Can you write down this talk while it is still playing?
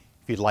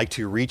you'd like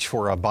to reach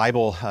for a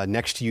Bible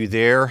next to you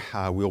there,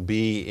 we'll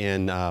be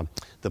in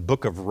the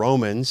book of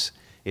Romans.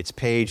 It's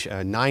page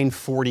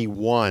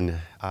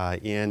 941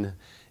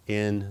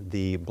 in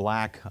the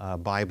black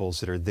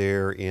Bibles that are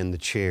there in the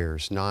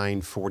chairs.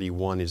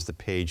 941 is the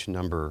page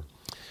number.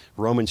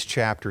 Romans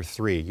chapter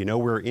 3. You know,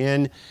 we're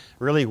in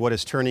really what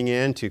is turning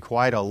into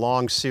quite a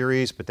long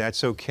series, but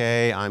that's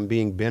okay. I'm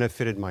being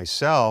benefited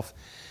myself.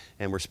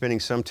 And we're spending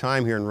some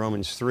time here in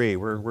Romans 3.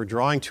 We're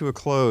drawing to a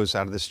close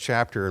out of this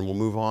chapter, and we'll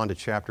move on to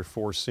chapter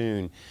 4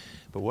 soon.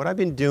 But what I've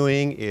been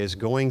doing is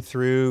going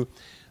through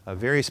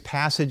various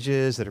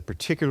passages that are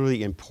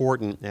particularly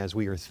important as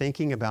we are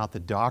thinking about the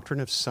doctrine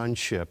of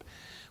sonship.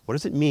 What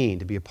does it mean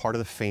to be a part of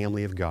the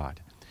family of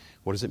God?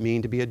 What does it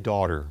mean to be a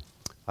daughter,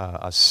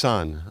 a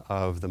son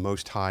of the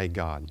Most High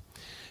God?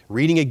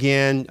 Reading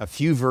again a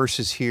few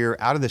verses here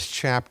out of this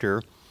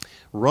chapter,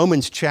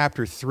 Romans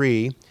chapter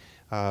 3.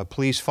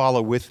 Please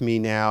follow with me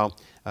now,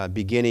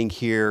 beginning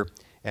here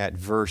at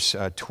verse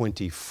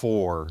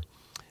 24.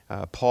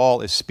 Paul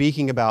is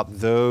speaking about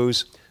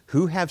those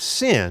who have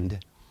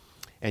sinned,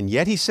 and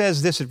yet he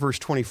says this at verse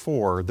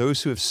 24,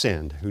 those who have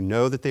sinned, who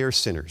know that they are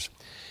sinners,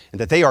 and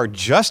that they are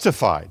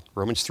justified,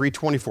 Romans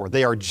 3:24,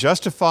 they are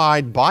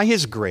justified by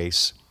His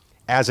grace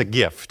as a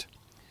gift,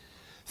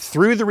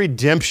 through the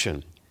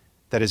redemption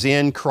that is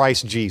in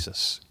Christ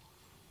Jesus,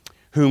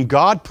 whom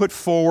God put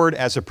forward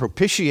as a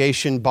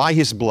propitiation by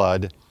His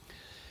blood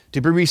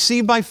to be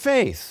received by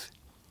faith.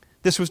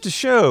 This was to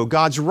show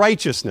God's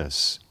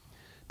righteousness,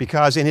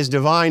 because in His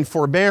divine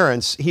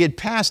forbearance He had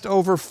passed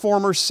over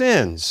former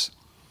sins.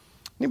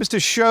 It was to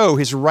show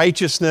His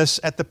righteousness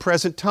at the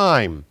present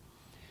time,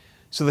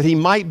 so that He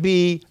might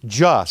be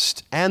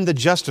just and the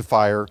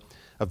justifier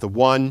of the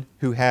one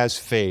who has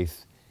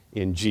faith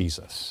in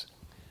Jesus.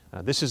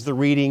 This is the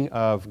reading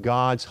of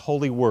God's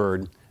holy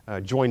word.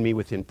 Join me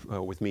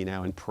with me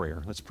now in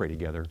prayer. Let's pray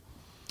together.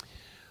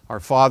 Our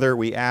Father,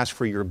 we ask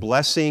for Your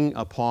blessing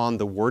upon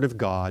the Word of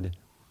God.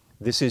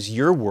 This is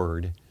Your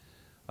Word.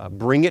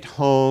 Bring it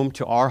home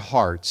to our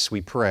hearts,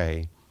 we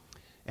pray,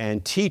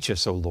 and teach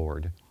us, O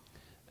Lord.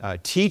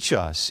 Teach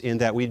us in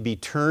that we'd be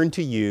turned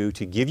to You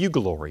to give You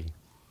glory,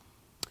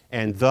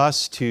 and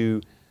thus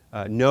to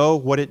know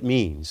what it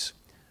means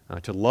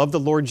to love the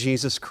Lord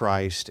Jesus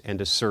Christ and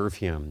to serve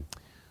Him.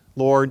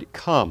 Lord,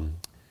 come.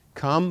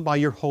 Come by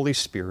Your Holy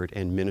Spirit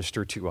and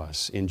minister to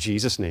us. In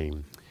Jesus'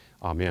 name,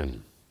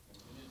 amen.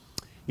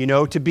 You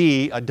know, to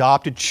be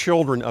adopted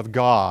children of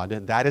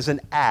God, that is an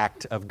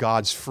act of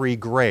God's free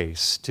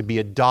grace. To be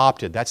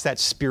adopted, that's that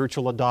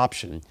spiritual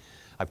adoption.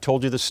 I've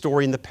told you the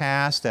story in the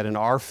past that in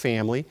our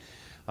family,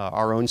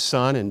 our own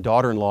son and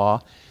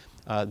daughter-in-law,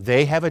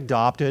 they have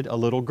adopted a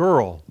little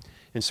girl.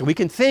 And so we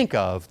can think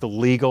of the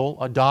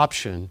legal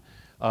adoption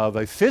of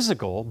a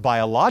physical,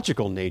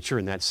 biological nature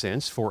in that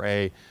sense for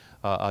a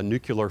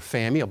nuclear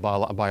family, a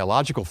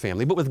biological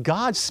family. But with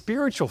God's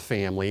spiritual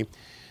family,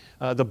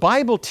 the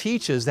Bible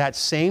teaches that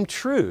same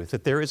truth,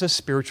 that there is a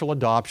spiritual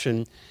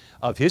adoption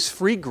of His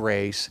free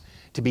grace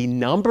to be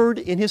numbered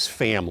in His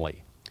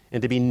family,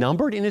 and to be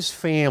numbered in His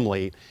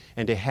family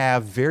and to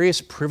have various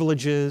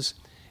privileges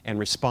and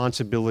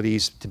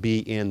responsibilities to be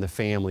in the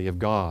family of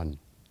God.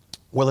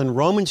 Well, in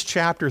Romans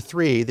chapter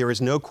 3, there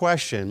is no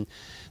question,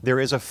 there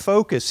is a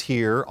focus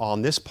here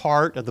on this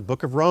part of the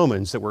book of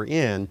Romans that we're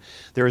in.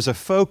 There is a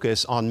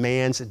focus on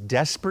man's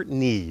desperate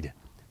need.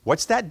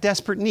 What's that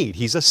desperate need?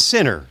 He's a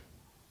sinner.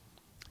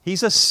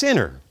 He's a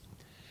sinner.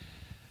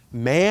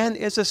 Man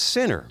is a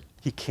sinner.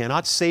 He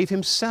cannot save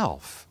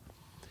himself.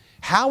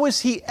 How is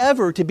he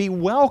ever to be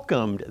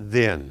welcomed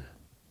then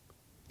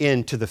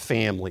into the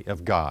family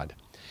of God?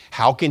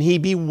 How can he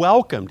be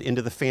welcomed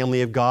into the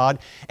family of God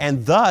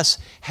and thus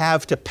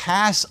have to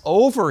pass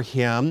over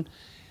him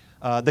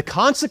the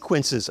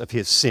consequences of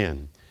his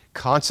sin,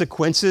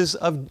 consequences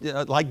of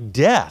like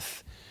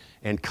death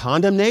and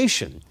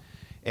condemnation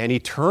and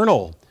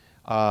eternal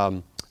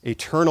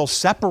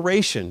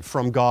separation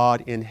from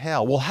God in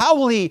hell? Well, how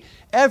will he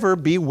ever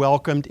be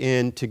welcomed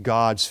into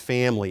God's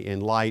family in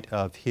light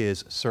of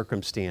his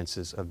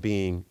circumstances of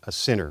being a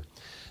sinner?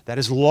 That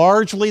is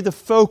largely the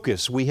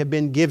focus we have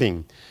been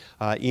giving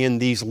in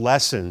these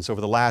lessons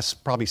over the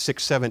last probably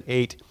 6, 7,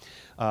 8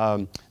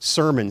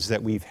 sermons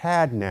that we've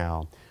had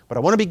now. But I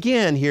want to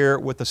begin here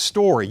with a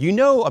story. You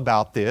know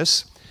about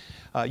this.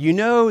 You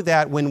know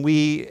that when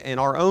we, in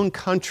our own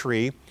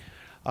country,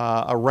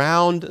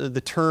 around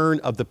the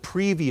turn of the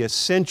previous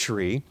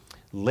century,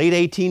 late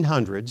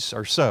 1800s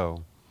or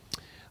so,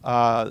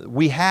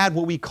 we had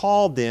what we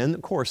called then,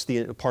 of course,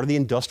 part of the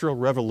Industrial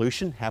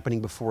Revolution happening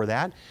before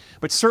that,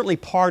 but certainly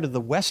part of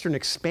the Western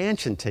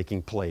expansion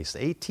taking place,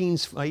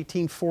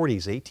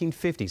 1840s,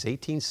 1850s,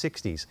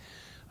 1860s,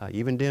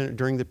 even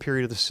during the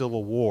period of the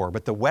Civil War.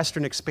 But the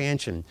Western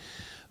expansion,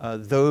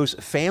 those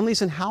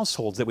families and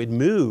households that would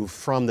move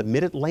from the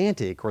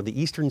Mid-Atlantic or the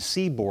Eastern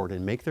Seaboard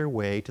and make their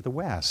way to the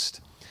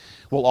West.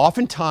 Well,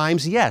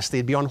 oftentimes, yes,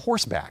 they'd be on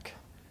horseback.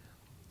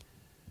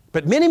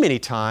 But many, many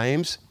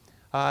times,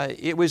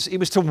 it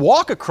was to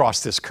walk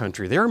across this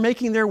country. They were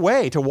making their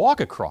way to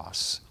walk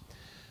across.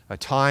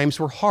 Times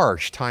were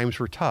harsh, times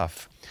were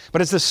tough.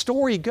 But as the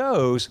story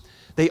goes,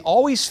 they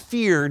always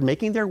feared,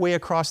 making their way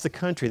across the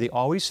country, they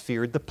always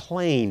feared the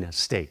plain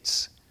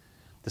states,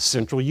 the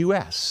central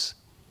U.S.,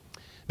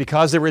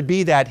 because there would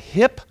be that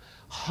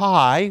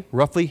hip-high,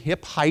 roughly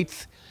hip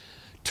height,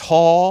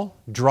 tall,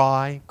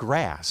 dry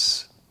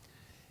grass.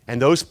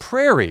 And those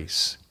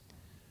prairies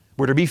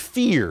were to be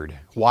feared.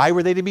 Why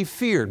were they to be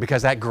feared?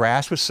 Because that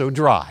grass was so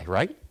dry,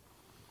 right?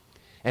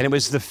 And it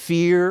was the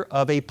fear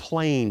of a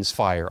plains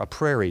fire, a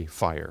prairie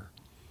fire.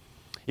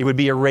 It would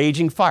be a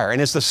raging fire.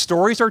 And as the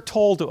stories are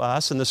told to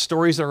us and the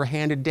stories that are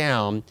handed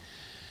down,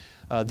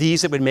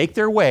 these that would make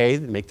their way,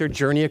 make their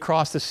journey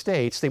across the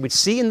states, they would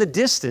see in the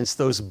distance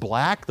those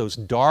black, those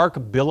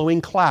dark,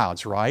 billowing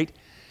clouds, right?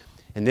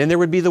 And then there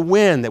would be the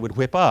wind that would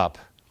whip up.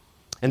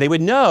 And they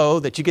would know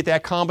that you get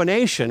that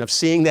combination of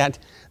seeing that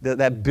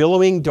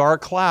billowing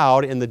dark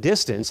cloud in the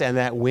distance and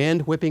that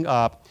wind whipping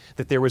up,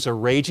 that there was a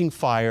raging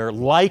fire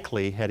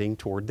likely heading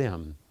toward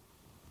them.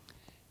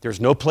 There's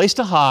no place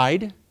to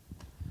hide,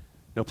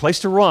 no place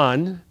to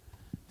run.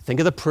 Think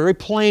of the prairie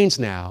plains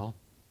now.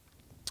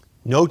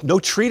 No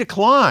tree to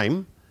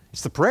climb.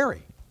 It's the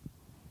prairie.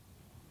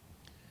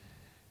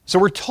 So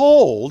we're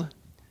told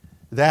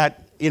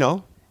that,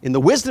 in the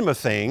wisdom of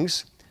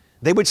things,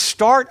 they would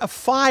start a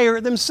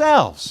fire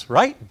themselves,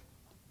 right?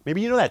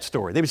 Maybe you know that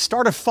story. They would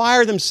start a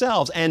fire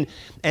themselves and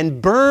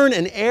burn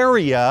an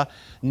area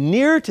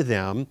near to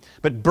them,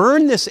 but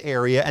burn this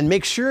area and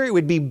make sure it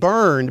would be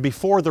burned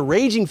before the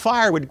raging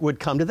fire would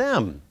come to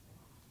them.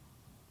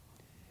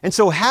 And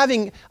so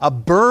having a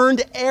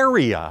burned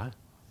area,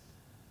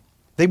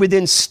 they would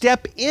then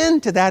step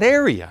into that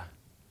area.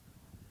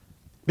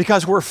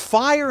 Because where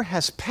fire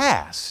has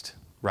passed,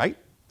 right?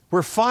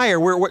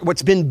 Where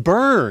what's been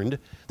burned,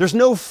 there's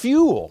no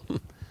fuel.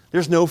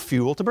 There's no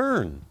fuel to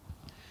burn.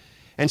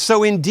 And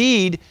so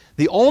indeed,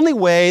 the only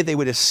way they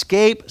would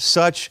escape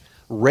such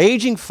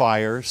raging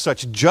fire,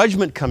 such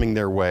judgment coming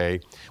their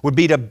way, would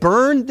be to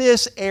burn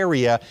this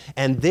area,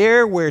 and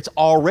there where it's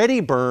already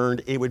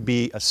burned, it would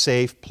be a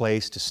safe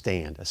place to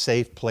stand, a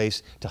safe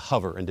place to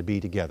hover and to be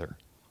together.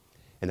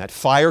 And that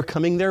fire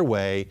coming their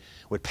way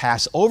would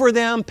pass over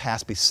them,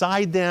 pass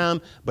beside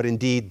them, but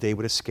indeed they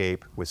would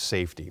escape with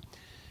safety.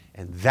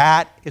 And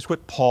that is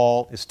what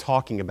Paul is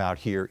talking about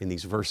here in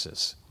these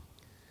verses.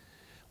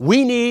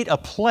 We need a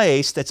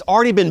place that's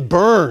already been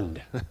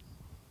burned.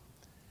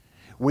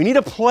 We need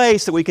a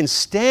place that we can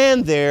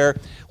stand there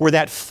where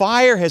that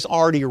fire has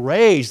already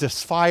raged,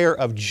 this fire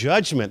of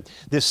judgment,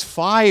 this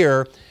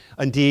fire,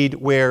 indeed,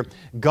 where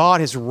God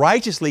has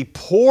righteously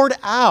poured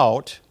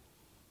out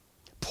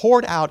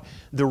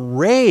the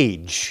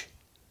rage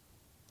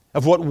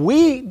of what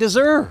we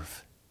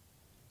deserve.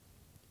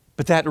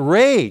 But that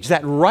rage,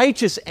 that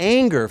righteous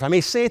anger, if I may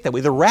say it that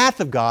way, the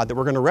wrath of God that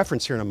we're going to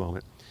reference here in a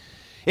moment,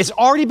 it's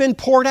already been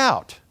poured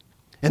out.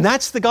 And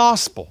that's the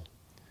gospel.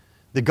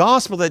 The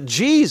gospel that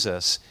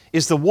Jesus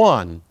is the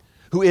one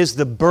who is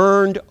the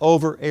burned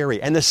over area.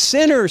 And the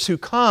sinners who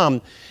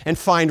come and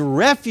find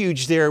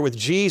refuge there with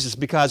Jesus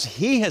because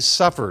He has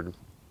suffered,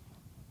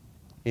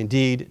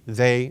 indeed,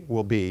 they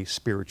will be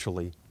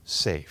spiritually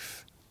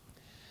safe.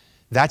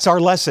 That's our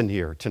lesson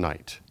here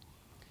tonight.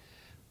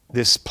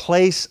 This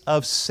place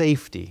of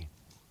safety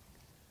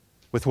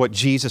with what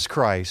Jesus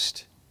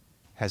Christ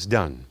has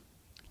done.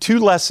 Two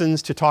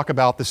lessons to talk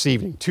about this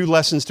evening, two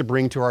lessons to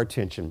bring to our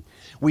attention.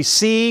 We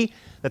see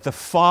that the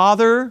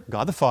Father,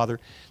 God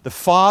the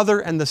Father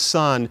and the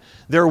Son,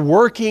 they're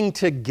working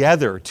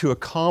together to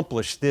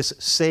accomplish this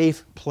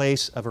safe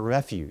place of a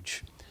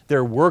refuge.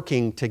 They're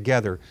working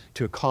together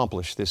to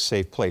accomplish this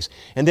safe place.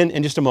 And then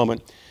in just a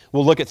moment,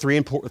 we'll look at three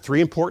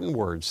important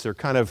words. They're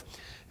kind of,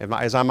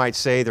 as I might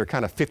say, they're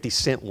kind of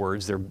 50-cent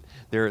words.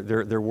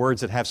 They're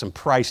words that have some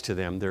price to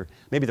them.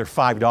 Maybe they're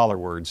 $5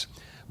 words.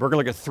 We're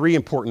going to look at three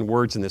important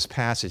words in this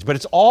passage. But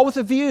it's all with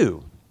a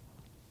view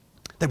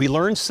that we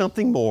learn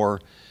something more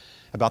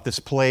about this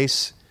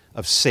place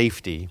of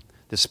safety,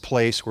 this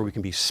place where we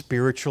can be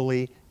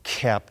spiritually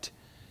kept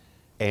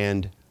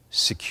and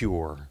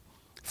secure.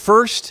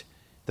 First,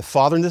 the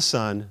Father and the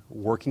Son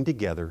working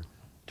together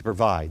to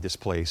provide this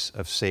place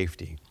of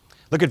safety.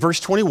 Look at verse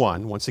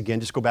 21. Once again,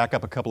 just go back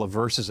up a couple of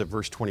verses at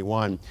verse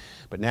 21.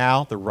 But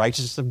now the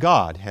righteousness of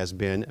God has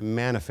been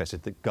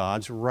manifested. That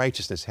God's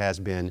righteousness has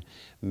been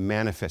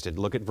manifested.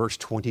 Look at verse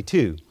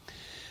 22.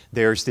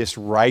 There's this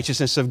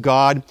righteousness of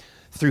God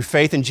through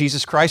faith in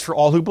Jesus Christ for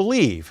all who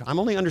believe. I'm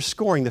only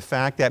underscoring the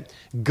fact that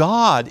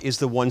God is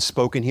the one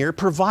spoken here,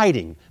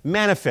 providing,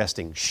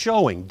 manifesting,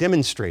 showing,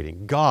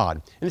 demonstrating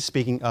God. And it's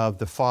speaking of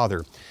the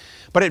Father.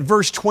 But at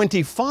verse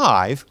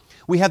 25,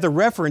 we have the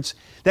reference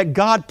that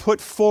God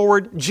put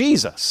forward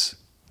Jesus.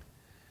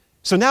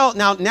 So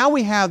now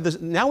we have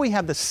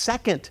the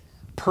second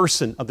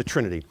person of the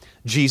Trinity.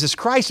 Jesus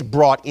Christ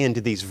brought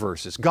into these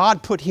verses.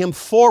 God put Him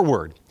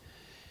forward.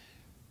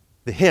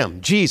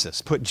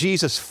 Jesus, put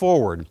Jesus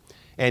forward.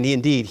 And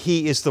indeed,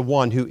 He is the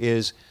one who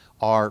is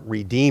our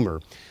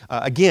Redeemer.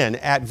 Again,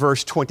 at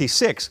verse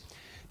 26,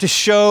 to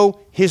show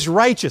His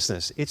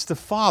righteousness. It's the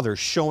Father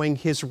showing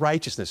His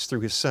righteousness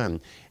through His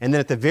Son. And then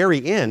at the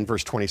very end,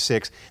 verse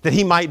 26, that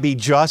He might be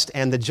just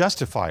and the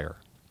justifier.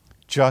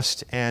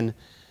 Just and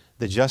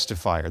the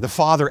justifier. The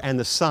Father and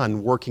the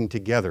Son working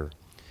together.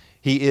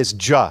 He is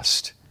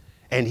just,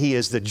 and He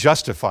is the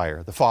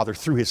justifier. The Father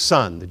through His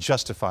Son, the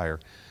justifier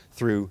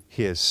through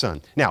His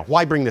Son. Now,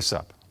 why bring this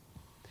up?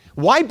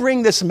 Why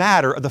bring this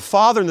matter of the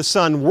Father and the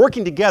Son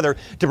working together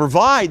to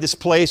provide this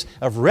place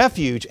of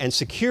refuge and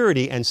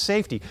security and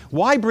safety?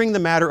 Why bring the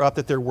matter up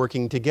that they're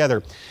working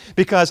together?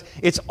 Because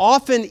it's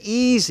often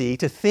easy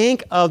to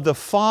think of the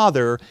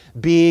Father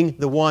being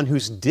the one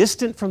who's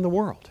distant from the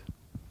world.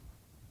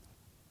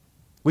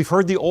 We've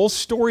heard the old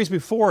stories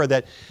before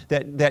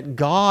that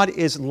God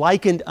is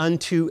likened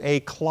unto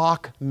a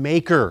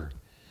clockmaker.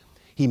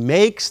 He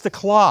makes the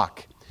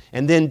clock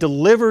and then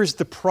delivers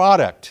the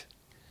product.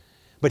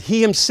 But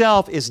He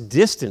Himself is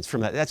distant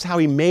from that. That's how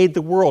He made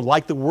the world.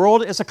 Like the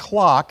world is a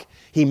clock,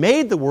 He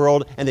made the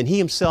world, and then He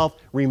Himself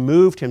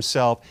removed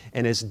Himself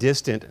and is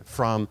distant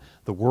from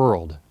the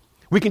world.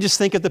 We can just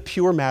think of the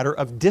pure matter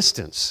of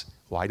distance.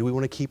 Why do we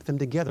want to keep them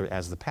together,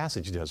 as the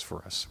passage does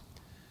for us?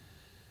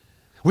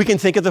 We can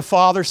think of the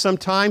Father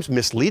sometimes,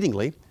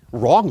 misleadingly,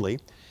 wrongly,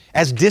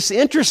 as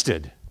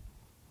disinterested.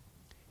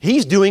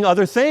 He's doing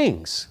other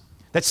things.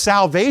 That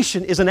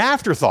salvation is an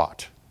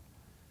afterthought.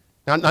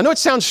 Now, I know it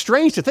sounds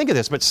strange to think of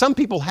this, but some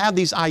people have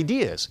these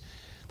ideas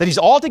that He's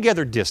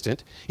altogether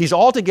distant, He's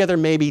altogether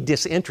maybe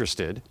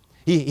disinterested,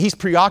 He's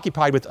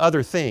preoccupied with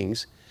other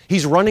things,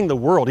 He's running the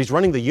world, He's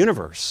running the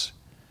universe,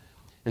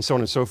 and so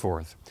on and so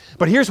forth.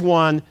 But here's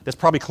one that's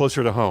probably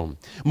closer to home.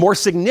 More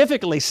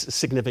significantly,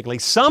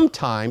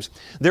 sometimes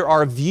there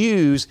are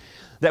views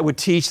that would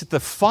teach that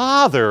the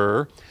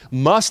Father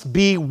must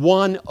be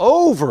won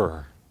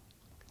over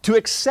to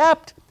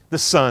accept the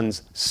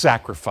Son's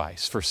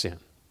sacrifice for sin.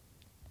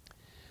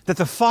 That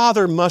the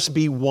Father must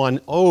be won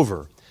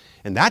over.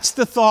 And that's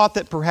the thought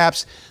that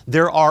perhaps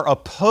there are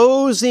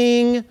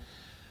opposing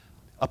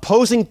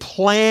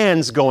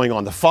plans going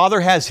on. The Father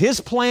has His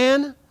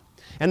plan,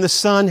 and the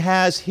Son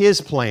has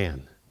His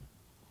plan.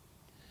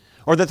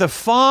 Or that the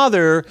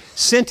Father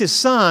sent His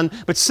Son,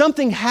 but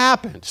something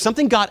happened.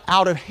 Something got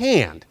out of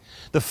hand.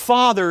 The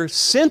Father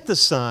sent the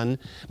Son,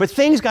 but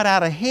things got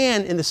out of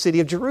hand in the city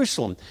of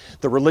Jerusalem.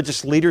 The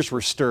religious leaders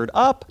were stirred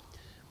up.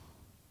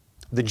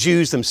 The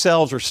Jews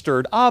themselves were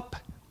stirred up.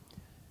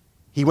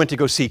 He went to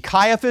go see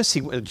Caiaphas,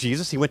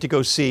 Jesus. He went to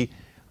go see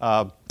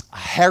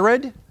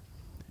Herod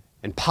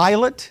and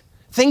Pilate.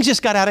 Things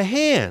just got out of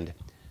hand.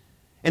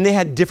 And they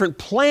had different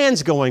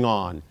plans going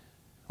on.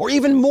 Or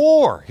even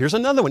more. Here's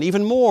another one,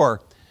 even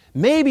more.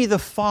 Maybe the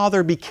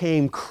Father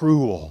became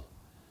cruel.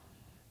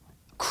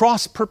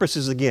 Cross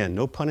purposes again.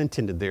 No pun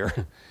intended there.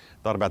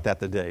 Thought about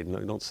that today. No,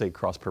 don't say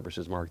cross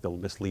purposes, Mark. They'll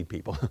mislead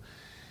people.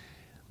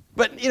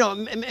 But,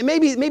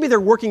 maybe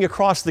they're working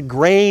across the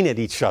grain at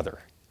each other.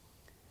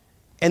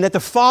 And that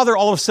the Father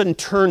all of a sudden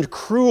turned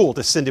cruel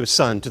to send His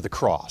Son to the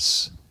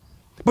cross.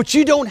 But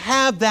you don't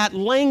have that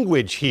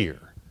language here.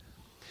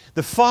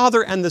 The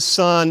Father and the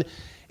Son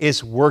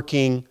is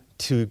working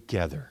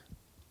together.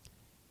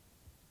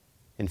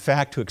 In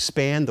fact, to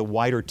expand the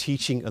wider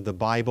teaching of the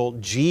Bible,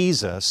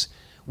 Jesus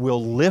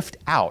will lift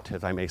out,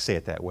 if I may say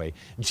it that way,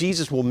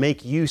 Jesus will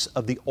make use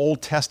of the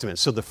Old Testament.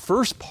 So the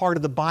first part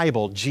of the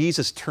Bible,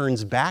 Jesus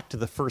turns back to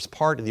the first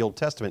part of the Old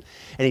Testament,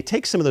 and He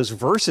takes some of those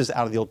verses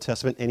out of the Old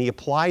Testament and He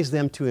applies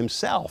them to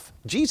Himself.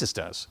 Jesus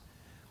does.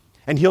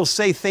 And He'll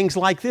say things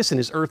like this in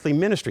His earthly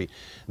ministry.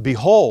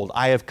 Behold,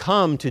 I have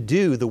come to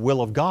do the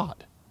will of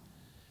God.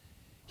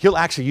 He'll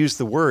actually use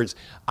the words,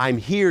 I'm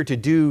here to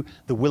do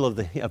the will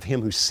of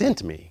Him who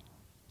sent me.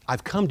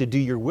 I've come to do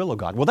your will, O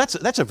God. Well,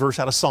 that's a verse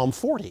out of Psalm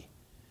 40.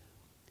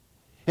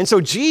 And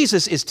so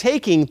Jesus is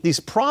taking these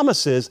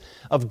promises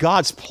of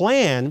God's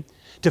plan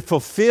to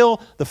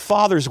fulfill the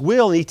Father's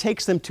will, and He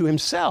takes them to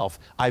Himself.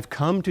 I've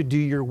come to do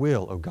your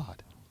will, O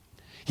God.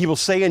 He will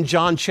say in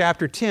John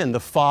chapter 10,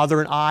 the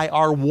Father and I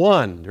are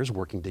one. There's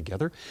working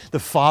together. The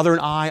Father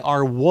and I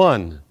are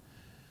one.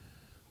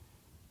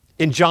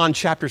 In John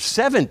chapter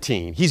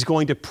 17, He's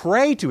going to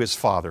pray to His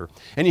Father,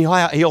 and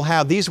He'll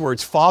have these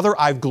words, Father,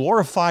 I've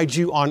glorified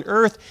you on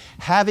earth,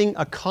 having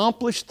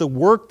accomplished the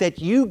work that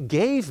you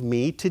gave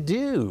me to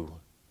do.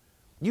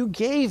 You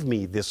gave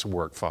me this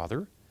work,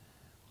 Father,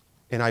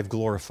 and I've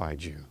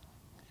glorified you.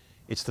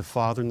 It's the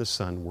Father and the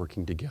Son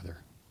working together.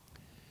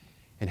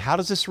 And how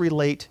does this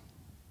relate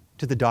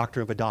to the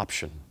doctrine of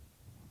adoption?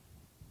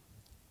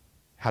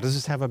 How does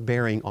this have a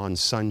bearing on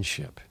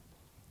sonship?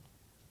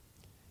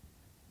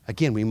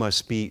 Again, we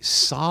must be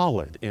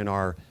solid in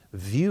our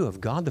view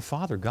of God the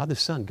Father, God the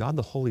Son, God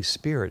the Holy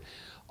Spirit.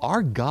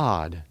 Our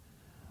God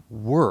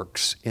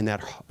works in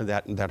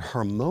that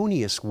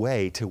harmonious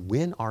way to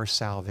win our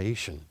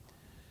salvation.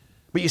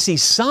 But you see,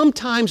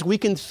 sometimes we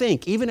can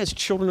think, even as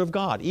children of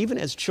God,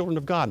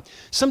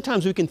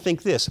 sometimes we can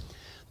think this.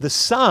 The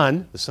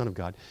Son of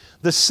God,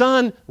 the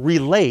Son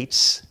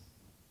relates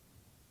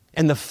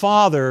and the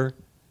Father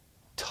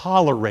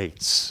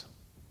tolerates.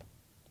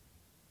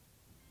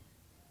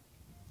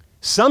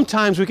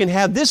 Sometimes we can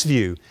have this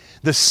view.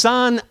 The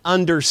Son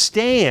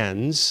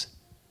understands,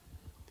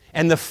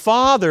 and the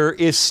Father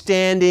is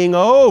standing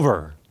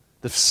over.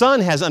 The Son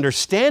has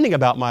understanding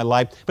about my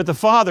life, but the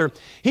Father,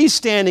 He's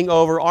standing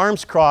over,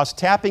 arms crossed,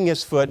 tapping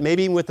His foot,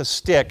 maybe with a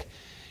stick,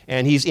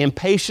 and He's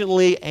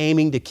impatiently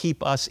aiming to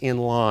keep us in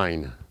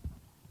line.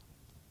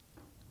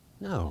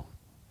 No.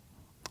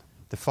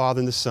 The Father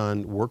and the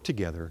Son work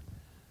together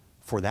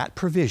for that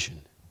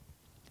provision,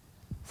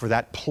 for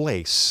that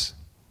place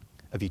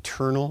of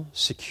eternal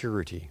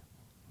security,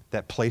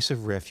 that place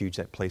of refuge,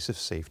 that place of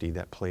safety,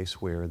 that place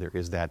where there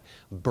is that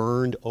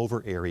burned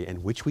over area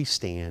in which we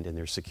stand in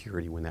their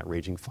security when that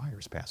raging fire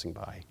is passing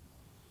by.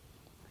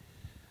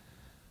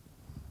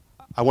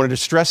 I wanted to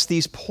stress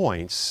these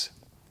points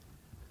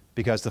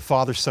because the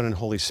Father, Son, and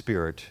Holy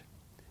Spirit,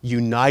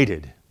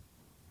 united,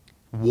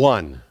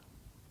 one,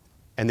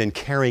 and then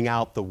carrying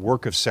out the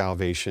work of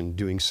salvation,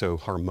 doing so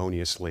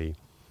harmoniously.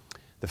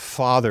 The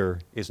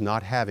Father is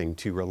not having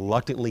to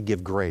reluctantly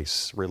give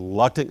grace,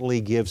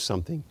 reluctantly give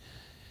something.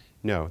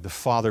 No, the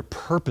Father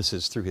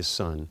purposes through His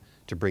Son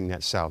to bring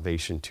that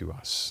salvation to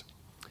us.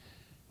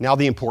 Now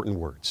the important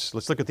words.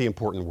 Let's look at the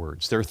important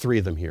words. There are three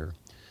of them here.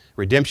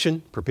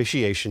 Redemption,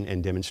 propitiation,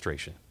 and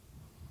demonstration.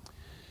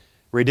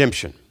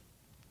 Redemption.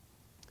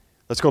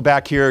 Let's go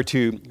back here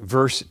to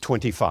verse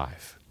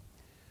 25.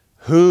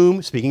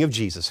 Whom, speaking of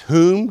Jesus,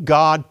 whom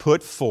God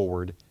put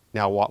forward,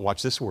 now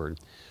watch this word,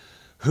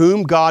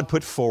 whom God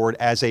put forward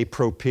as a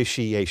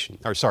propitiation,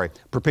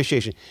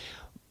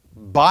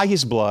 by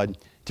His blood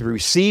to be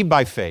received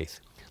by faith.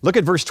 Look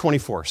at verse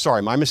 24.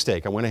 Sorry, my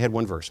mistake. I went ahead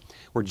one verse.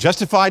 We're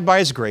justified by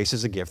His grace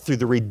as a gift through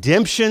the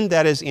redemption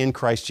that is in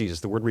Christ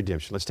Jesus. The word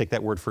redemption. Let's take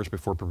that word first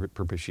before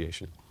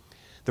propitiation.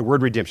 The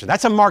word redemption.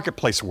 That's a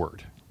marketplace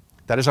word.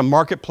 That is a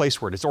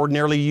marketplace word. It's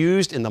ordinarily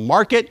used in the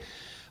market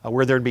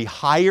where there'd be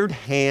hired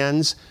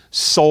hands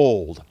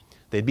sold.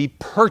 They'd be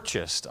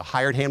purchased. A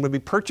hired hand would be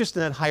purchased,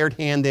 and that hired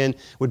hand then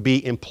would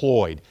be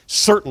employed.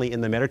 Certainly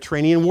in the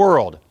Mediterranean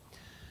world,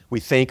 we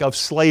think of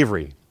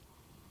slavery.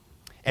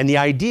 And the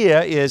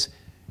idea is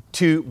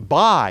to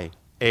buy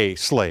a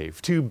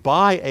slave, to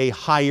buy a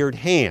hired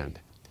hand.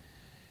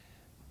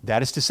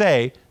 That is to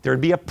say, there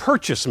would be a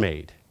purchase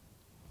made.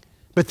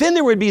 But then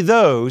there would be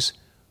those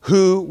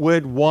who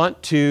would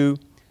want to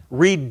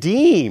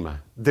redeem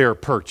their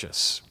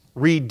purchase.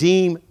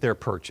 Redeem their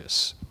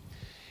purchase.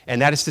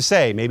 And that is to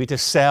say, maybe to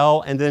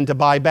sell and then to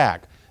buy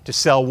back. To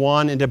sell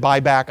one and to buy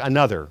back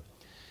another.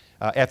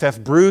 F.F.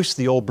 Bruce,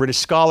 the old British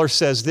scholar,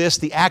 says this: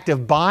 the act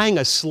of buying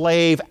a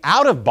slave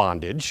out of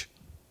bondage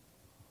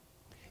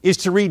is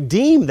to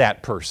redeem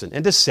that person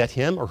and to set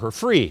him or her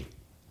free.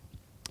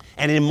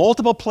 And in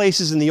multiple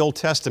places in the Old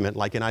Testament,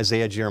 like in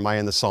Isaiah, Jeremiah,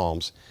 and the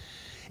Psalms,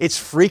 it's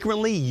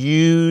frequently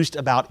used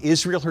about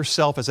Israel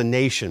herself as a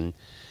nation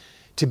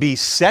to be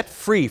set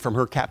free from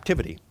her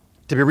captivity,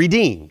 to be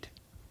redeemed,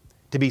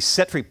 to be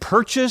set free,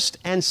 purchased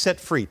and set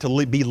free,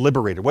 to be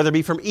liberated, whether it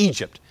be from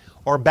Egypt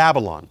or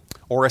Babylon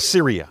or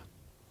Assyria.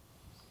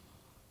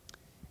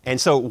 And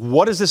so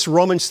what is this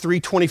Romans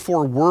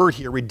 3:24 word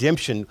here,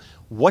 redemption?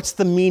 What's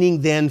the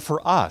meaning then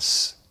for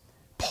us?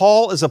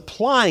 Paul is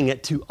applying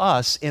it to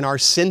us in our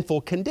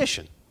sinful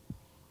condition.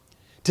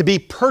 To be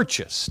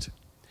purchased,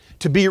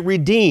 to be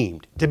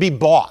redeemed, to be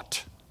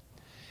bought.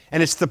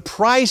 And it's the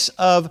price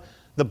of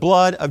the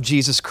blood of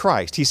Jesus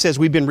Christ. He says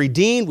we've been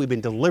redeemed, we've been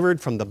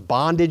delivered from the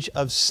bondage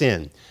of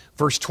sin.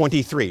 Verse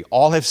 23,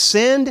 all have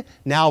sinned.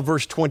 Now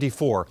verse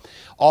 24,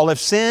 all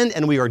have sinned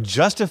and we are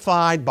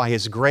justified by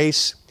His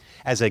grace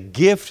as a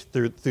gift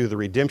through the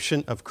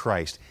redemption of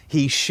Christ.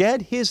 He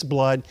shed His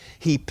blood.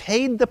 He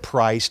paid the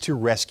price to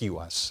rescue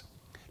us,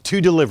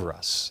 to deliver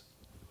us,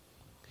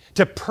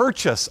 to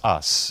purchase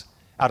us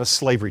out of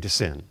slavery to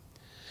sin,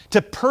 to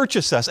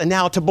purchase us and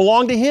now to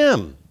belong to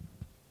Him.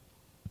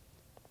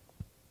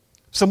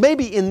 So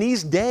maybe in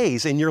these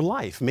days in your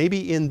life,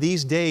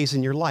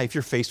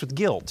 you're faced with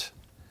guilt.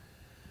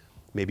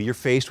 Maybe you're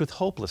faced with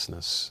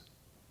hopelessness.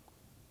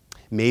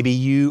 Maybe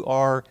you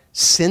are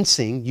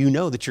sensing, you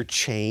know that you're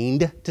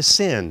chained to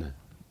sin.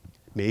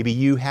 Maybe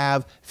you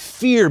have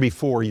fear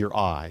before your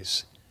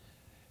eyes,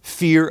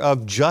 fear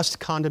of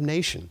just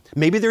condemnation.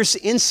 Maybe there's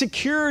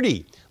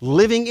insecurity,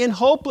 living in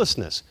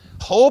hopelessness,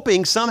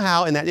 hoping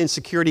somehow in that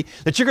insecurity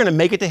that you're going to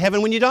make it to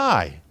heaven when you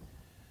die.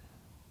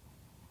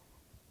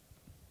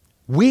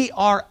 We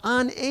are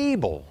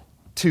unable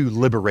to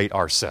liberate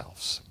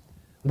ourselves.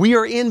 We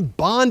are in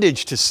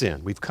bondage to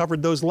sin. We've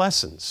covered those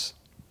lessons.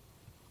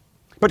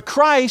 But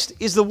Christ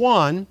is the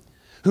one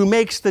who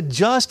makes the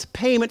just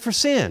payment for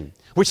sin,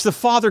 which the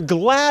Father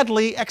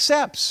gladly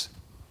accepts.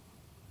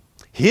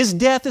 His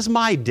death is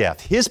my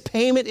death. His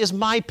payment is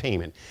my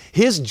payment.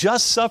 His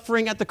just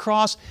suffering at the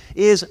cross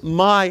is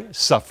my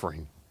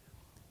suffering.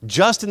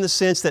 Just in the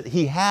sense that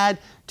He had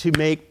to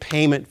make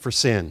payment for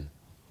sin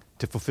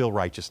to fulfill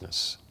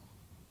righteousness.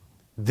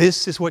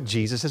 This is what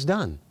Jesus has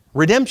done.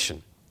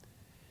 Redemption.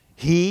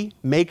 He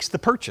makes the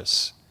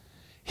purchase.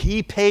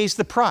 He pays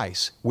the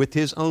price with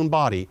His own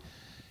body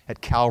at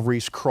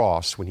Calvary's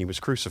cross when He was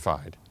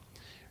crucified.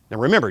 Now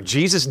remember,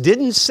 Jesus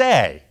didn't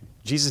say,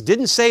 Jesus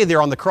didn't say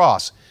there on the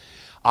cross,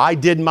 I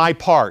did my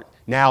part,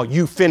 now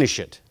you finish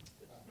it.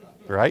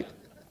 Right?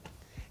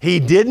 He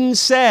didn't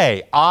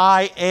say,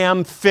 I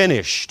am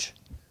finished,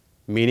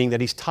 meaning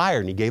that he's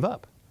tired and he gave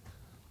up.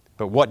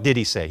 But what did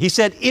he say? He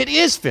said, it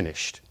is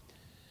finished.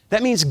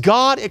 That means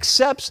God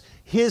accepts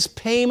his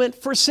payment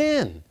for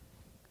sin.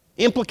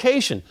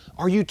 Implication,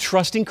 are you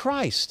trusting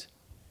Christ?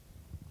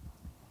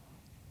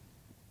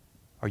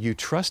 Are you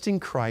trusting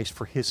Christ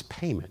for his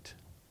payment?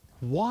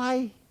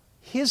 Why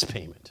his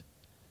payment?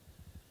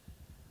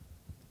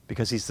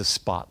 Because he's the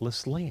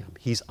spotless lamb.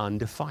 He's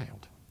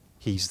undefiled.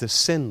 He's the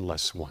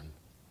sinless one.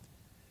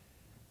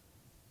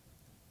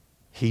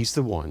 He's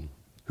the one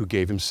who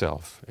gave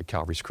himself at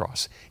Calvary's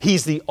cross.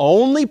 He's the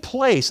only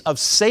place of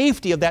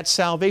safety of that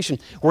salvation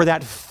where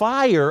that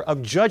fire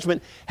of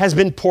judgment has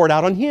been poured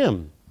out on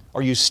him.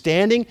 Are you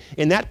standing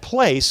in that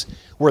place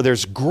where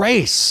there's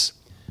grace?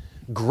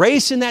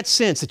 Grace in that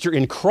sense that you're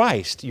in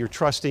Christ, you're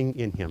trusting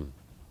in him.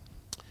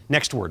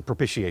 Next word,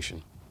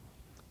 propitiation.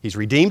 He's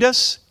redeemed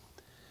us,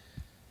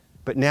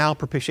 but now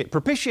propitiate.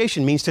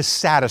 Propitiation means to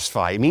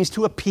satisfy. It means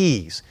to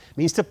appease. It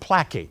means to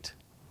placate.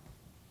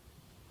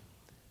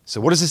 So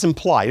what does this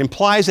imply? It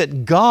implies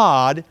that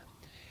God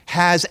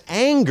has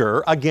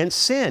anger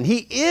against sin.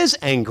 He is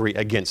angry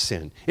against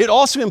sin. It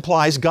also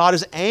implies God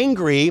is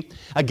angry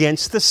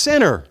against the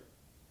sinner.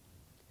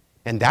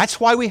 And that's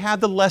why we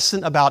have the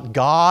lesson about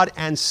God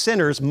and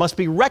sinners must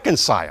be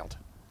reconciled.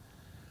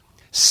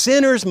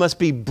 Sinners must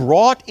be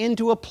brought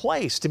into a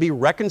place to be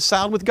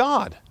reconciled with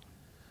God.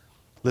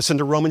 Listen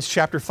to Romans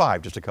chapter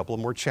 5, just a couple of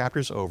more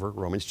chapters over,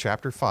 Romans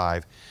chapter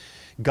 5.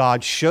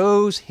 God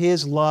shows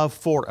his love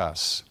for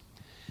us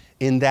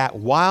in that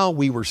while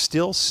we were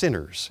still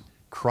sinners,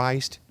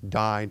 Christ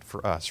died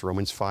for us.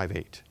 Romans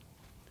 5:8.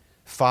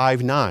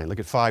 5:9. Look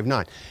at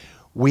 5:9.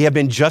 We have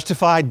been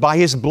justified by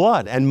his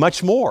blood and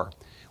much more.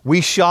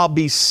 We shall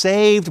be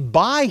saved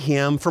by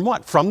him from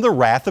what? From the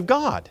wrath of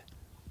God.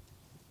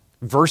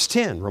 Verse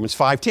 10, Romans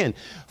 5:10.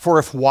 For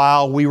if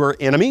while we were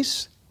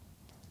enemies,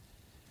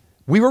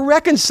 we were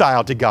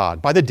reconciled to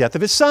God by the death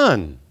of his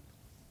Son.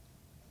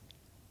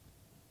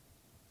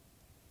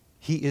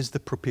 He is the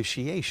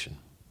propitiation.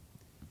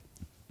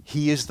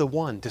 He is the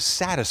one to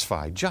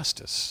satisfy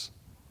justice.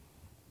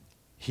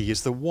 He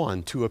is the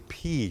one to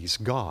appease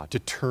God, to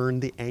turn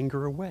the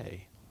anger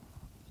away.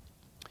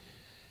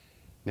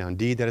 Now,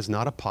 indeed, that is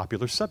not a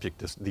popular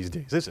subject these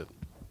days, is it?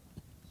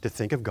 To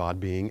think of God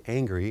being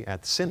angry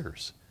at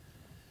sinners.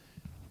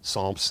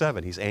 Psalm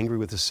 7, he's angry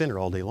with the sinner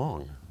all day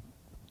long.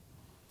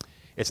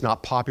 It's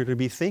not popular to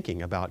be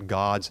thinking about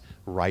God's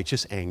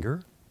righteous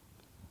anger.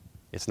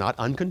 It's not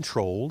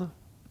uncontrolled.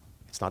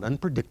 It's not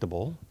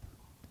unpredictable.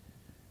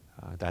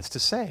 That's to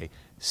say,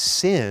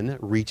 sin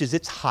reaches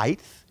its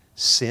height,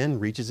 sin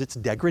reaches its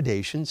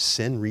degradation,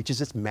 sin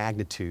reaches its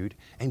magnitude,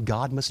 and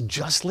God must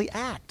justly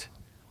act.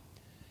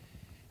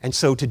 And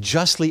so to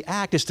justly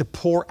act is to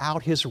pour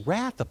out his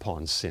wrath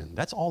upon sin.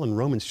 That's all in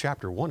Romans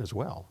chapter 1 as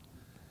well.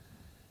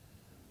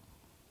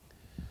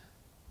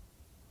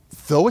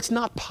 Though it's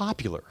not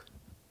popular,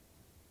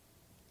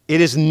 it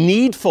is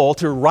needful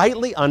to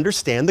rightly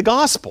understand the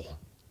gospel.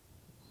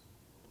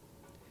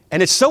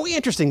 And it's so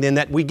interesting then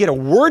that we get a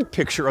word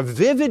picture, a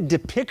vivid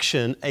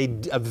depiction, a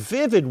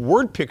vivid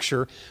word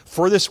picture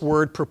for this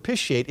word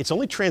propitiate. It's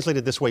only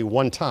translated this way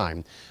one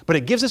time, but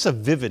it gives us a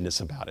vividness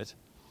about it.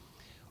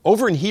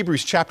 Over in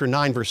Hebrews chapter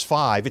 9, verse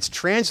 5, it's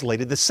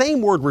translated, the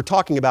same word we're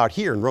talking about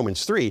here in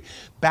Romans 3,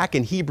 back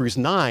in Hebrews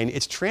 9,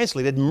 it's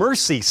translated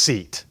mercy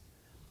seat.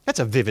 That's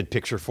a vivid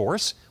picture for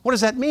us. What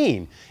does that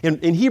mean?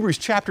 In Hebrews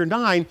chapter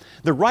 9,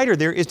 the writer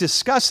there is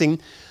discussing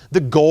the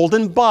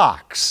golden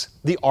box,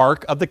 the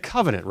Ark of the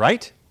Covenant,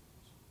 right?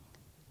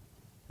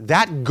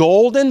 That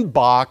golden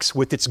box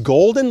with its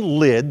golden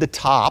lid,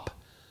 the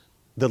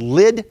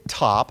lid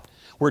top,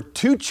 where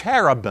two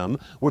cherubim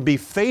would be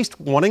faced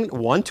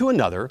one to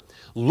another,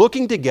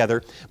 looking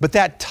together, but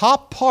that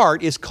top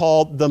part is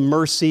called the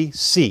mercy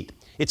seat.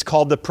 It's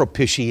called the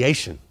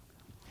propitiation.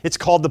 It's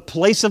called the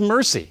place of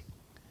mercy.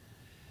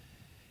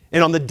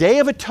 And on the Day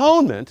of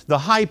Atonement, the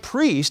high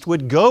priest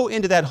would go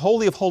into that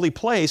Holy of Holy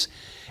Place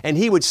and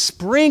he would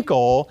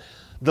sprinkle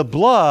the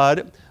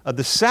blood of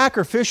the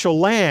sacrificial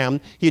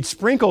lamb. He'd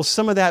sprinkle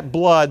some of that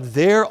blood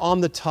there on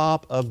the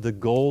top of the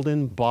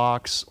golden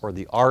box or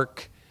the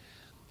ark.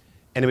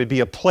 And it would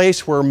be a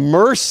place where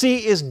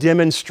mercy is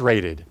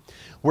demonstrated.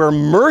 Where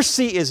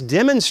mercy is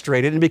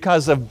demonstrated, and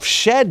because of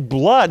shed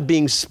blood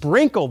being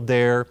sprinkled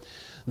there,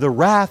 the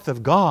wrath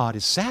of God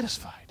is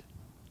satisfied.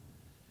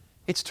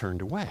 It's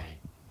turned away.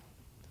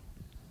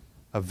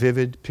 A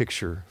vivid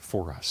picture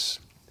for us.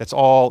 That's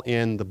all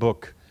in the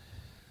book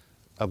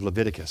of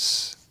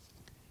Leviticus.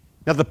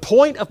 Now, the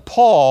point of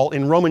Paul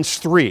in Romans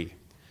 3,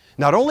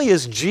 not only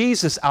is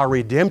Jesus our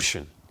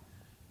redemption,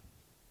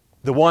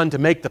 the one to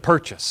make the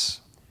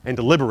purchase and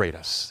to liberate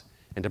us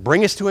and to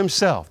bring us to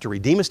himself, to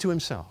redeem us to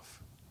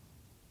himself.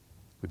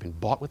 We've been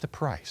bought with a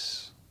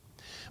price.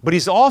 But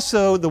he's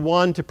also the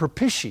one to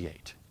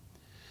propitiate,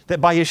 that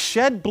by his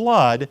shed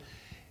blood,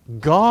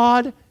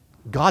 God's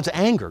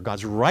anger,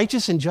 God's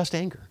righteous and just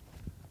anger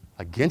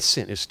against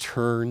sin is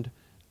turned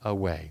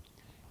away.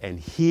 And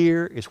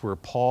here is where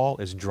Paul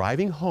is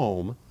driving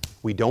home.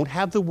 We don't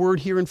have the word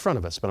here in front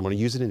of us, but I'm going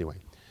to use it anyway.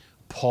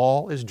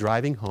 Paul is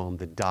driving home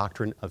the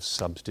doctrine of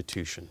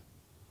substitution.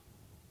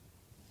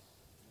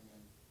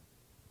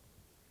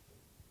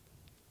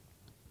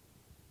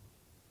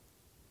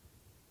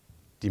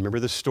 Do you remember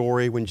the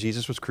story when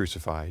Jesus was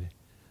crucified?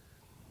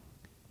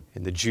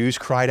 And the Jews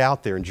cried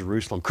out there in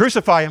Jerusalem,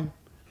 "Crucify him!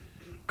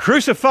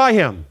 Crucify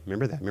him!"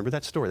 Remember that? Remember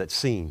that story, that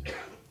scene?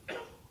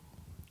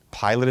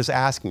 Pilate is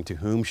asking, to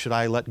whom should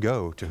I let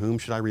go? To whom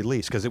should I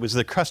release? Because it was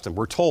the custom,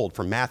 we're told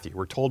from Matthew,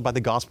 we're told by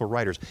the gospel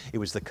writers, it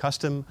was the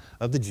custom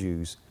of the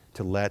Jews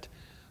to let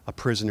a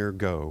prisoner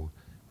go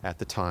at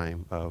the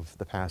time of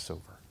the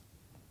Passover.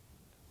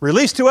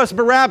 Release to us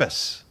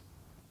Barabbas.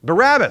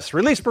 Barabbas,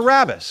 release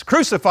Barabbas.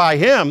 Crucify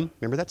him.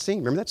 Remember that scene?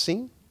 Remember that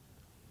scene?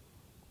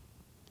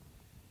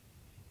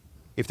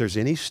 If there's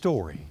any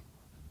story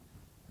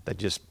that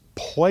just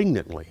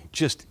poignantly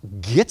just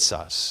gets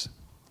us,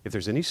 if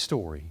there's any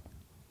story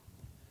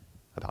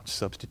about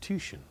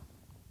substitution,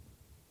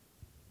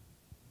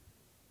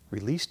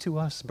 release to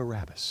us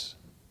Barabbas.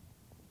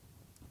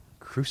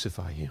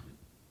 Crucify him.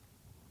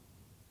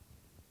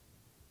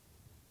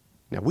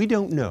 Now, we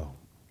don't know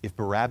if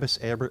Barabbas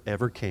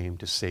ever came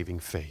to saving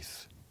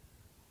faith.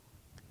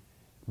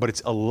 But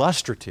it's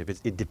illustrative.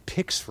 It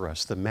depicts for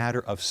us the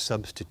matter of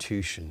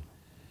substitution.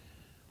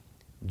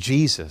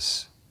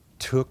 Jesus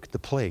took the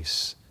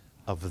place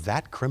of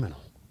that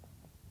criminal.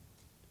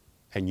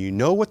 And you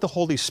know what the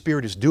Holy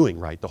Spirit is doing,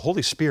 right? The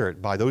Holy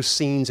Spirit, by those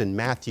scenes in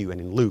Matthew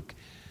and in Luke,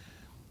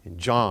 in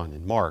John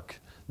and Mark,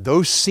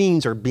 those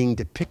scenes are being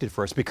depicted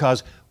for us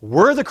because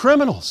we're the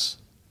criminals.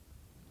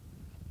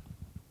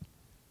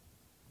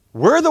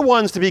 We're the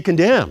ones to be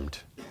condemned.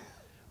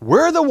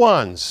 We're the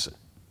ones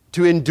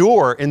to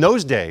endure, in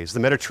those days, the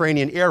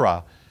Mediterranean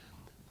era,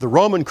 the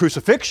Roman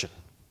crucifixion.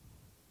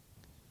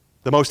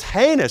 The most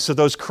heinous of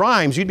those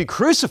crimes, you'd be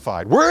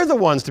crucified. We're the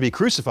ones to be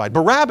crucified.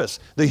 Barabbas,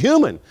 the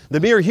human,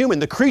 the mere human,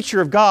 the creature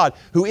of God,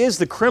 who is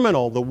the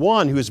criminal, the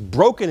one who is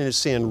broken in his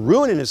sin,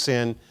 ruined in his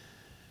sin.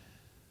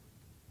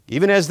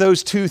 Even as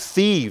those two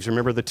thieves,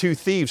 remember the two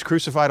thieves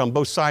crucified on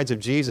both sides of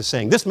Jesus,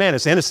 saying, "This man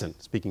is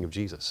innocent," speaking of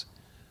Jesus.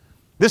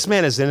 "This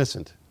man is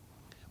innocent.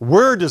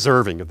 We're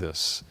deserving of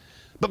this."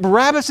 But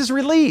Barabbas is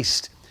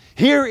released.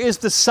 Here is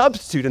the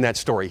substitute in that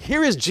story.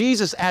 Here is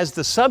Jesus as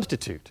the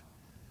substitute.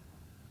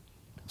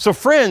 So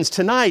friends,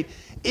 tonight,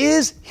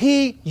 is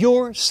he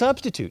your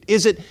substitute?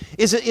 Is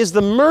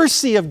the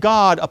mercy of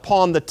God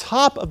upon the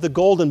top of the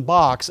golden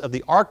box of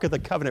the Ark of the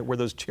Covenant where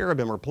those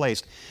cherubim are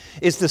placed?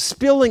 Is the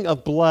spilling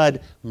of blood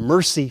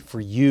mercy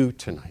for you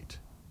tonight?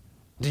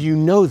 Do you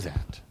know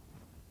that?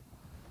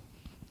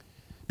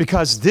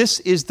 Because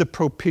this is the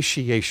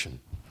propitiation.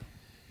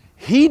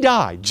 He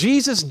died,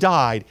 Jesus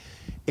died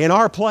in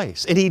our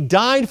place, and he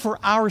died for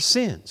our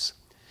sins.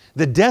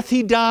 The death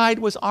he died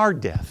was our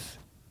death.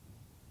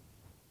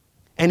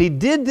 And he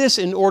did this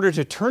in order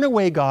to turn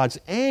away God's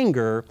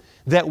anger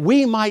that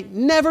we might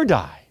never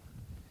die.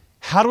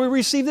 How do we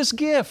receive this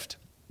gift?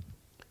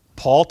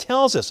 Paul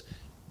tells us,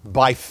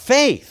 by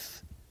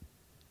faith.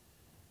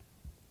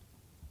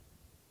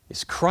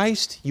 Is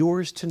Christ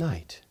yours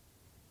tonight?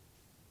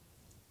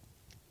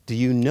 Do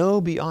you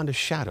know beyond a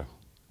shadow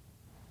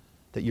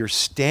that you're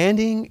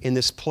standing in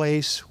this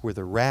place where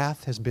the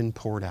wrath has been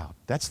poured out?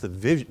 That's the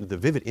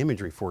vivid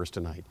imagery for us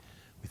tonight.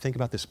 We think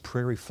about this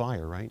prairie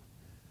fire, right?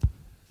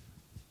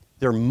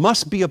 There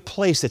must be a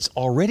place that's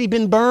already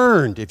been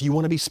burned if you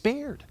want to be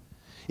spared.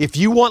 If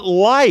you want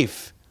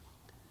life,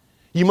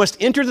 you must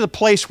enter the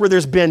place where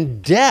there's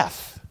been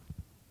death.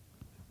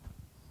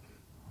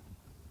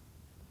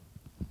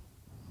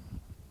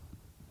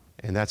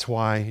 And that's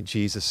why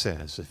Jesus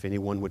says, if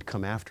anyone would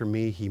come after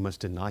me, he must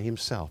deny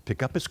himself,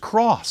 pick up his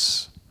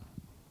cross,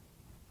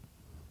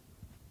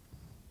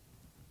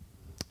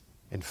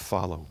 and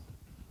follow.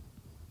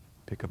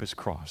 Pick up his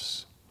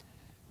cross.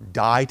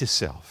 Die to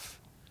self.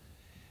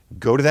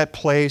 Go to that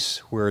place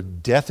where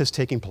death is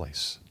taking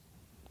place,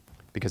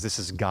 because this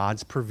is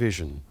God's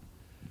provision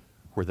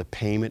where the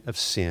payment of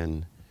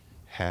sin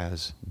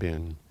has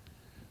been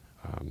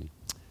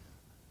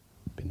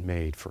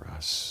made for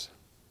us.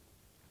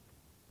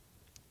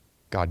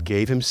 God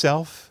gave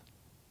himself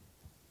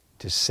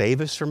to save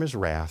us from his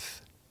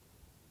wrath,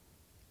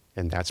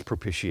 and that's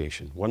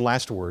propitiation. One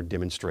last word,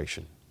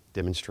 demonstration.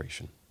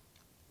 Demonstration.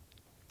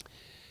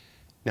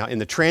 Now, in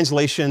the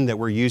translation that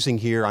we're using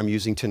here, I'm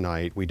using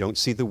tonight, we don't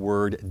see the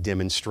word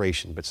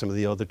demonstration, but some of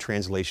the other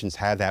translations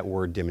have that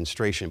word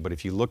demonstration. But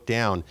if you look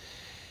down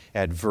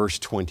at verse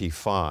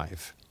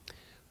 25,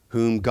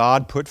 whom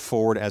God put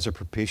forward as a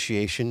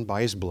propitiation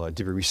by his blood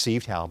to be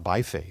received how?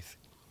 By faith.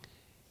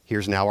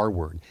 Here's now our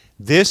word.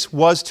 This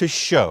was to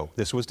show,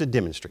 this was to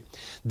demonstrate,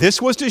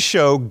 this was to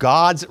show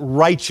God's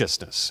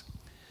righteousness.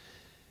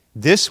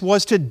 This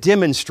was to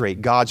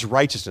demonstrate God's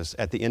righteousness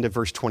at the end of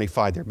verse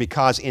 25 there,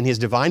 because in his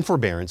divine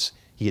forbearance,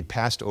 he had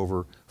passed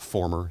over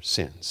former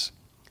sins.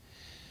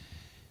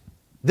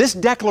 This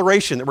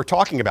declaration that we're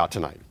talking about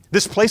tonight,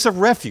 this place of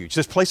refuge,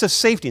 this place of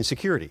safety and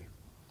security,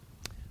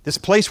 This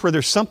place where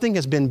there's something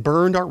has been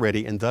burned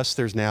already, and thus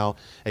there's now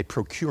a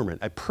procurement,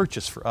 a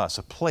purchase for us,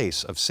 a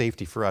place of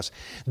safety for us.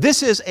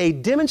 This is a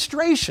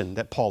demonstration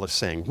that Paul is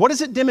saying. What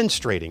is it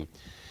demonstrating?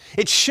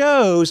 It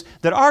shows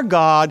that our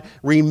God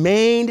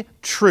remained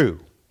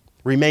true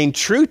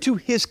to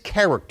his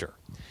character.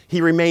 He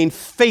remained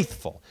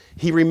faithful.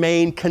 He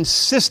remained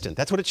consistent.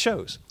 That's what it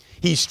shows.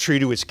 He's true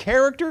to his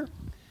character.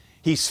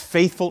 He's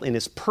faithful in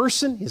his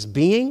person, his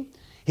being.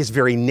 His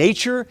very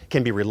nature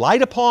can be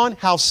relied upon.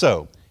 How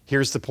so?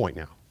 Here's the point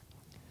now.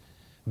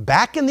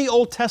 Back in the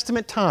Old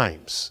Testament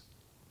times,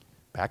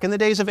 back in the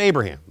days of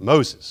Abraham,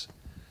 Moses,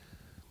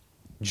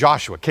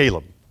 Joshua,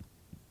 Caleb,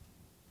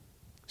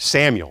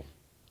 Samuel,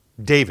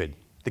 David,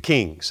 the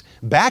kings,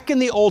 back in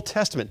the Old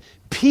Testament,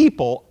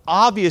 people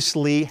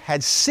obviously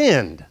had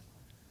sinned.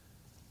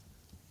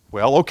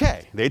 Well,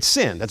 okay, they'd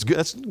sinned. That's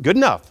good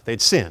enough.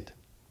 They'd sinned.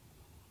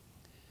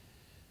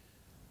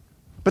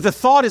 But the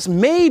thought is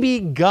maybe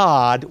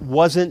God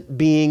wasn't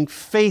being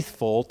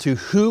faithful to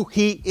who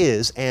he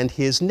is and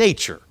his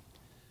nature.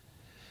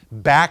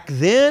 Back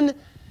then,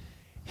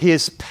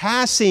 his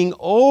passing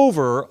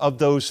over of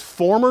those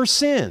former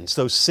sins,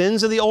 those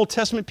sins of the Old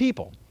Testament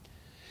people,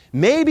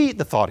 maybe,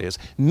 the thought is,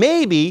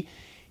 maybe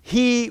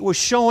he was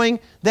showing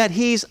that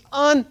he's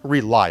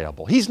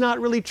unreliable. He's not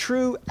really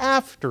true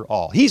after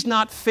all. He's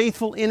not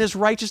faithful in his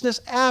righteousness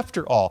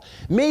after all.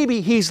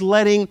 Maybe he's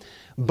letting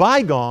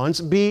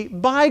bygones be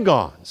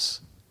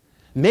bygones.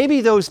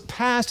 Maybe those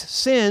past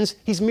sins,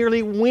 he's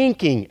merely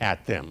winking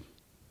at them.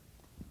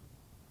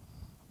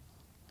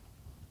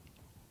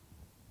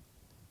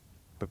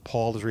 But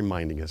Paul is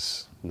reminding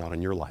us, not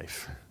in your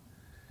life,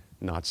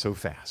 not so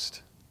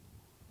fast.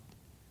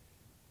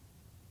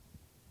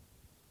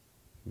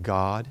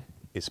 God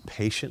is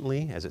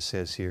patiently, as it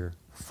says here,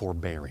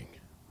 forbearing,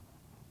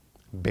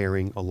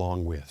 bearing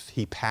along with.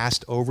 He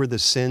passed over the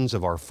sins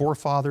of our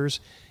forefathers.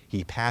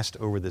 He passed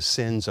over the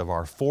sins of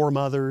our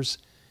foremothers.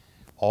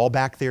 All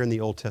back there in the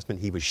Old Testament,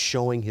 he was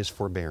showing his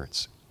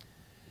forbearance.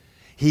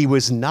 He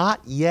was not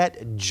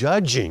yet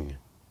judging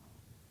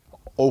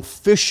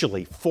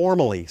officially,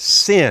 formally,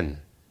 sin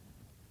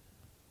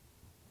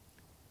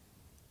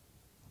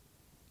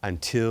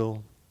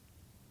until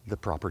the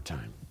proper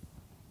time.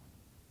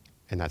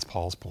 And that's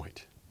Paul's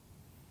point.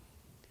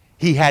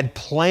 He had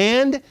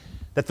planned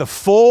that the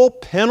full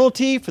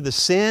penalty for the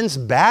sins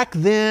back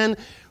then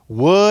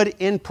would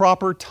in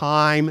proper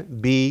time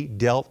be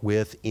dealt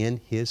with in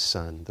his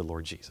Son, the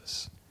Lord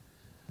Jesus.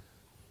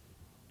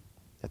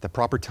 At the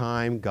proper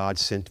time, God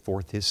sent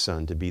forth his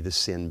Son to be the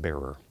sin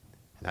bearer.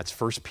 And that's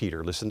 1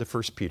 Peter. Listen to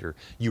 1 Peter.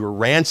 You were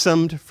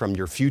ransomed from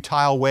your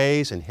futile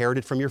ways,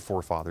 inherited from your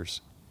forefathers,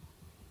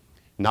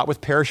 not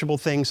with perishable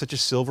things such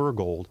as silver or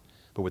gold,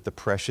 but with the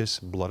precious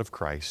blood of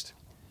Christ,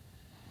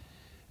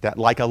 that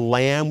like a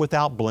lamb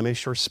without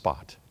blemish or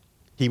spot,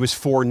 he was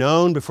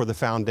foreknown before the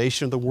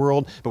foundation of the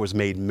world, but was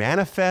made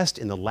manifest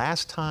in the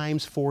last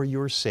times for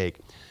your sake.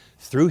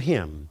 Through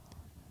him,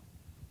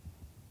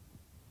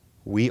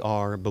 we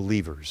are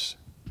believers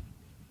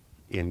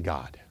in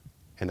God.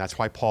 And that's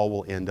why Paul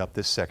will end up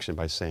this section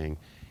by saying,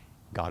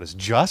 God is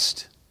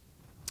just,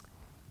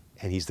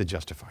 and he's the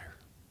justifier.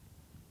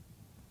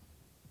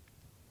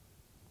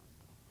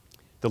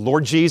 The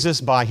Lord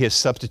Jesus, by his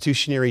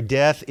substitutionary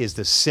death, is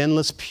the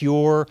sinless,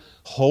 pure,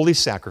 holy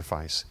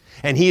sacrifice.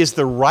 And he is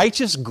the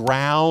righteous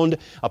ground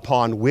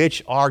upon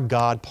which our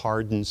God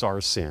pardons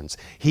our sins.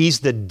 He's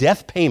the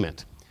death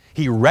payment.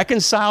 He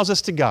reconciles us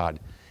to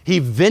God. He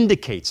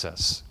vindicates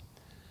us.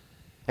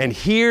 And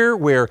here,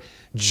 where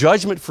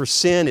judgment for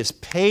sin is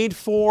paid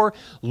for,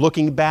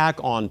 looking back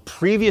on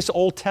previous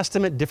Old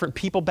Testament, different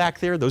people back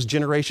there, those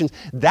generations,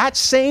 that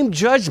same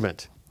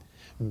judgment,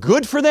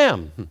 good for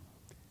them,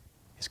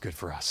 is good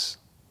for us.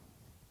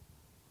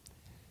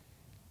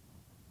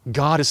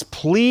 God is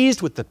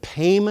pleased with the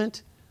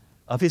payment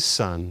of his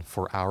Son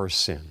for our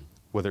sin,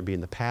 whether it be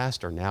in the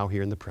past or now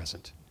here in the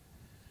present.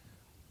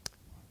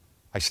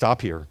 I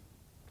stop here.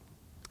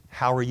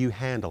 How are you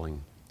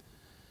handling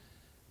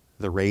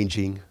the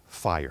raging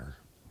fire?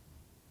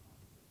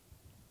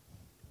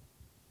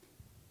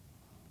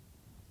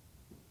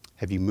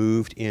 Have you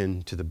moved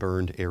into the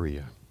burned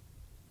area?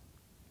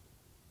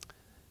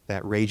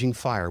 That raging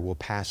fire will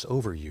pass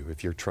over you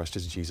if your trust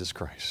is Jesus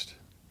Christ.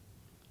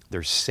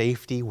 There's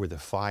safety where the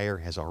fire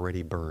has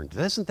already burned.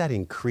 Doesn't that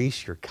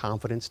increase your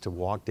confidence to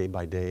walk day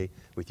by day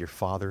with your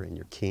Father and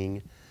your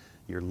King,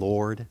 your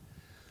Lord,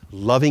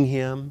 loving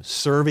him,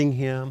 serving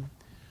him,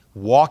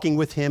 walking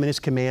with him in his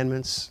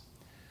commandments,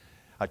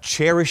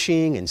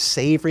 cherishing and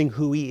savoring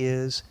who he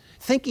is?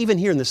 Think even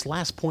here in this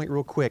last point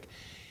real quick.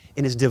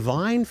 In his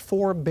divine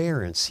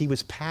forbearance, he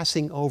was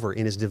passing over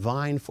in his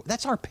divine...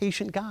 That's our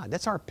patient God.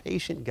 That's our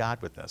patient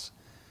God with us.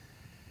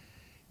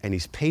 And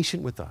he's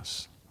patient with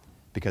us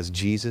because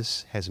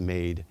Jesus has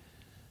made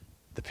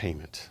the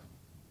payment.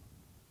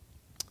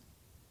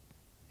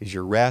 Is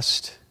your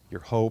rest,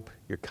 your hope,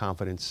 your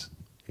confidence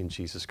in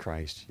Jesus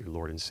Christ, your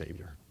Lord and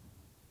Savior?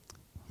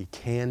 He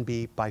can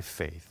be by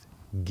faith.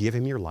 Give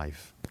him your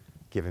life.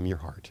 Give him your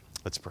heart.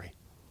 Let's pray.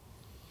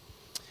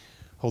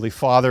 Holy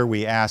Father,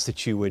 we ask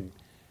that you would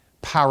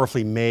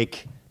powerfully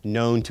make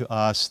known to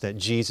us that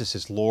Jesus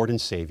is Lord and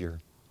Savior.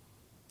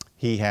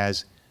 He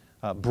has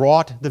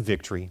brought the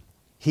victory.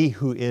 He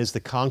who is the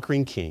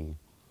conquering King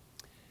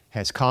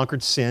has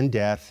conquered sin,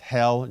 death,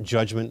 hell,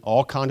 judgment,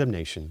 all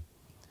condemnation.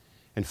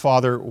 And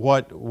Father,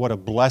 what a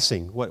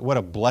blessing, what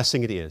a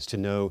blessing it is to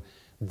know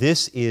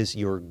this is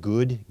your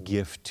good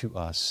gift to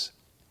us,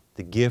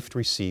 the gift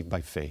received by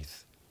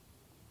faith.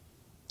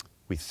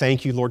 We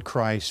thank you, Lord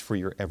Christ, for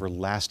your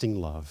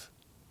everlasting love.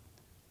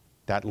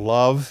 That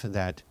love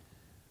that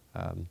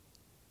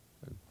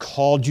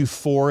called you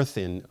forth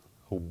in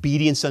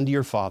obedience unto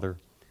your Father,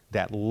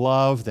 that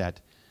love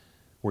that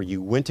where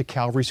you went to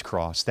Calvary's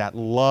cross, that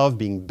love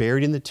being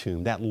buried in the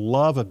tomb, that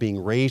love of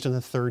being raised on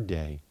the third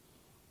day,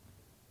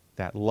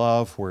 that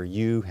love where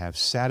you have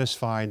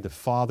satisfied the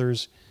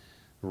Father's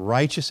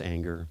righteous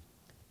anger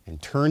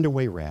and turned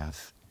away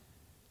wrath,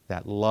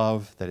 that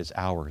love that is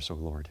ours, O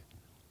Lord.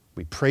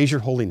 We praise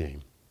your holy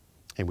name,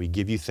 and we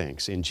give you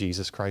thanks. In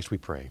Jesus Christ we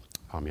pray.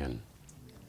 Amen.